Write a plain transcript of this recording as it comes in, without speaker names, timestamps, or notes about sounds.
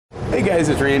Hey guys,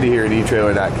 it's Randy here at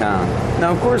etrailer.com.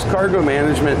 Now, of course, cargo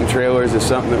management and trailers is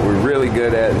something that we're really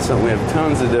good at and something we have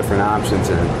tons of different options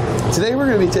in. Today we're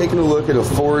going to be taking a look at a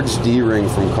forged D-ring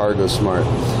from CargoSmart.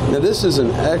 Now, this is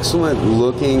an excellent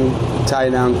looking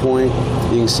tie-down point.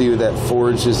 You can see with that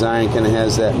forged design, kind of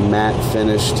has that matte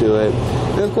finish to it.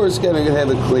 And of course, it's going to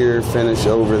have a clear finish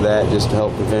over that just to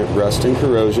help prevent rust and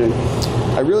corrosion.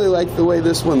 I really like the way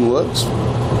this one looks.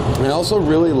 I also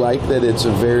really like that it's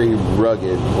a very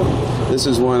rugged one. This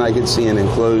is one I could see in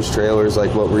enclosed trailers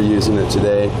like what we're using it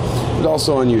today, but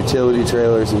also on utility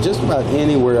trailers and just about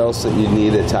anywhere else that you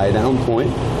need a tie-down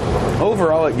point.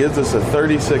 Overall, it gives us a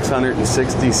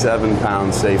 3,667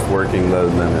 pound safe working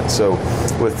load limit. So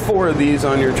with 4 of these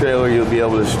on your trailer, you'll be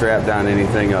able to strap down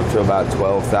anything up to about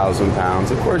 12,000 pounds.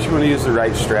 Of course, you want to use the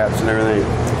right straps and everything.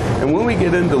 And when we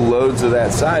get into loads of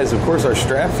that size, of course, our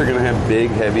straps are going to have big,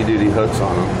 heavy-duty hooks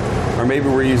on them. Or maybe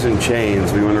we're using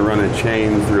chains. We want to run a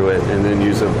chain through it and then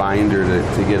use a binder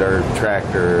to get our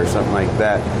tractor or something like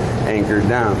that anchored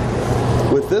down.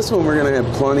 With this one, we're going to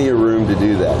have plenty of room to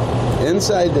do that.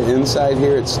 Inside to inside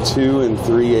here, it's 2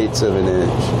 3/8 of an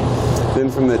inch. Then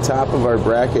from the top of our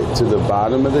bracket to the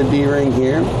bottom of the D-ring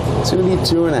here, it's going to be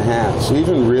 2 1/2. So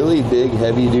even really big,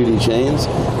 heavy-duty chains,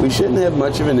 we shouldn't have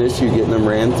much of an issue getting them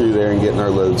ran through there and getting our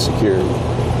load secured.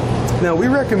 Now, we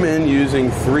recommend using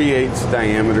 3/8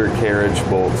 diameter carriage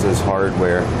bolts as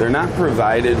hardware. They're not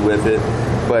provided with it,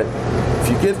 but if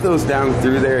you get those down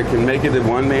through there, it can make it a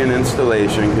one-man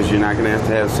installation because you're not going to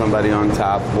have somebody on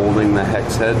top holding the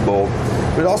hex head bolt,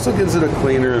 but it also gives it a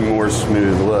cleaner and more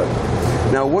smooth look.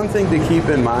 Now, one thing to keep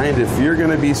in mind, if you're going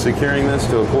to be securing this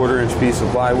to a 1/4-inch piece of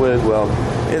plywood, well,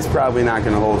 it's probably not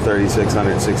going to hold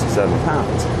 3,667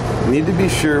 pounds. You need to be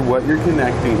sure what you're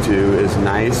connecting to is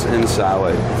nice and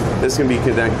solid. This can be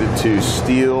connected to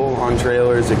steel on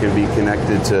trailers, it can be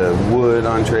connected to wood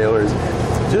on trailers.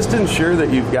 Just ensure that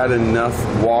you've got enough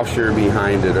washer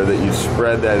behind it or that you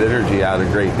spread that energy out a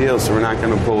great deal so we're not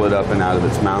going to pull it up and out of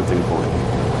its mounting point.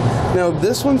 Now,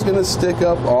 this one's going to stick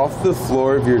up off the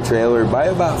floor of your trailer by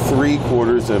about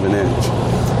 3/4 of an inch.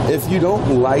 If you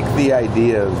don't like the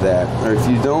idea of that, or if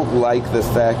you don't like the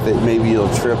fact that maybe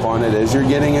you'll trip on it as you're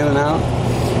getting in and out,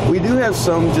 we do have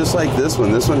some just like this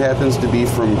one. This one happens to be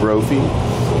from Brophy.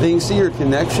 Then you can see your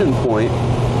connection point.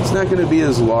 It's not going to be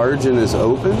as large and as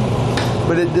open,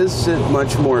 but it does sit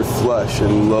much more flush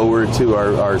and lower to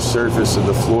our surface of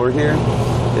the floor here.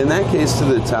 In that case, to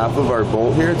the top of our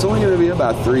bolt here, it's only going to be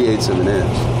about 3/8 of an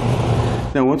inch.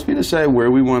 Now, once we decide where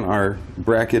we want our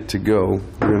bracket to go,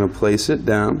 we're going to place it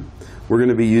down. We're going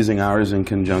to be using ours in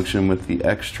conjunction with the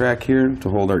X-Track here to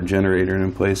hold our generator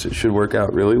in place. It should work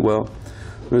out really well.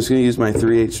 I'm just going to use my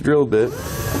 3/8 drill bit.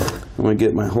 I'm going to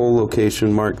get my hole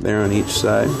location marked there on each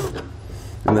side,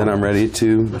 and then I'm ready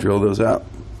to drill those out.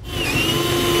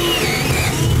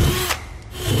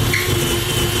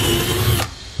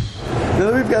 Now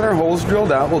that we've got our holes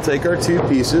drilled out, we'll take our 2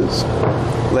 pieces,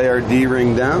 lay our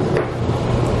D-ring down.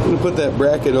 I'm going to put that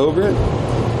bracket over it.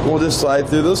 We'll just slide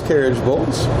through those carriage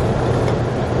bolts.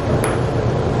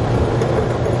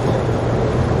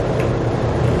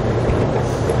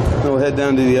 Then we'll head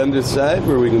down to the underside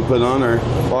where we can put on our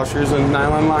washers and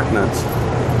nylon lock nuts.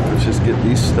 Let's just get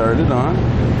these started on.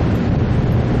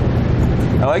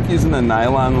 I like using a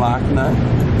nylon lock nut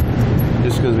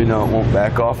just because we know it won't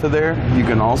back off of there. You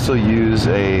can also use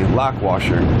a lock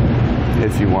washer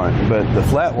if you want, but the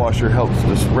flat washer helps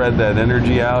to spread that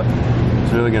energy out.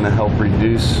 It's really going to help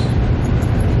reduce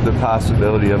the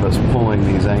possibility of us pulling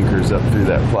these anchors up through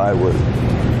that plywood.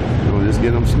 And we'll just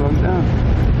get them snug down.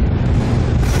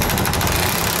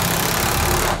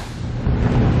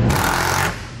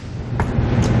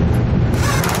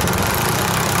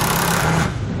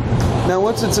 Now,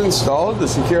 once it's installed, to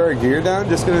secure our gear down,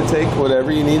 just going to take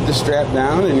whatever you need to strap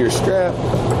down in your strap,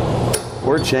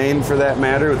 or chain for that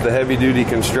matter. With the heavy duty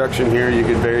construction here, you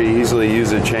could very easily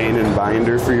use a chain and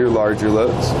binder for your larger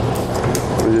loads.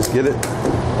 We'll just get it,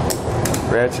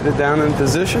 ratchet it down in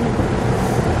position.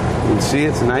 You can see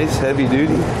it's nice, heavy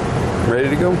duty, ready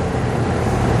to go.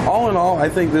 All in all, I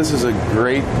think this is a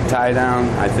great tie down.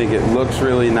 I think it looks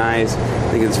really nice.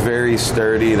 I think it's very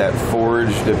sturdy, that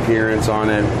forged appearance on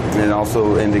it, and it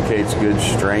also indicates good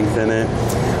strength in it.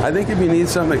 I think if you need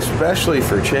something especially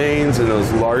for chains and those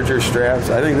larger straps,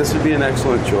 I think this would be an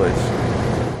excellent choice.